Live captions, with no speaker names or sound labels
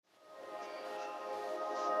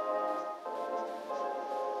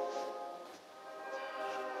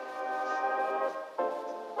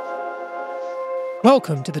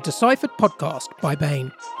Welcome to the Deciphered podcast by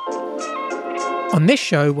Bain. On this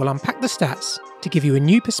show, we'll unpack the stats to give you a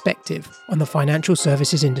new perspective on the financial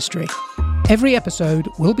services industry. Every episode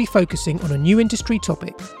will be focusing on a new industry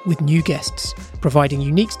topic with new guests, providing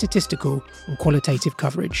unique statistical and qualitative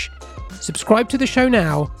coverage. Subscribe to the show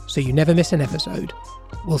now so you never miss an episode.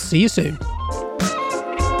 We'll see you soon.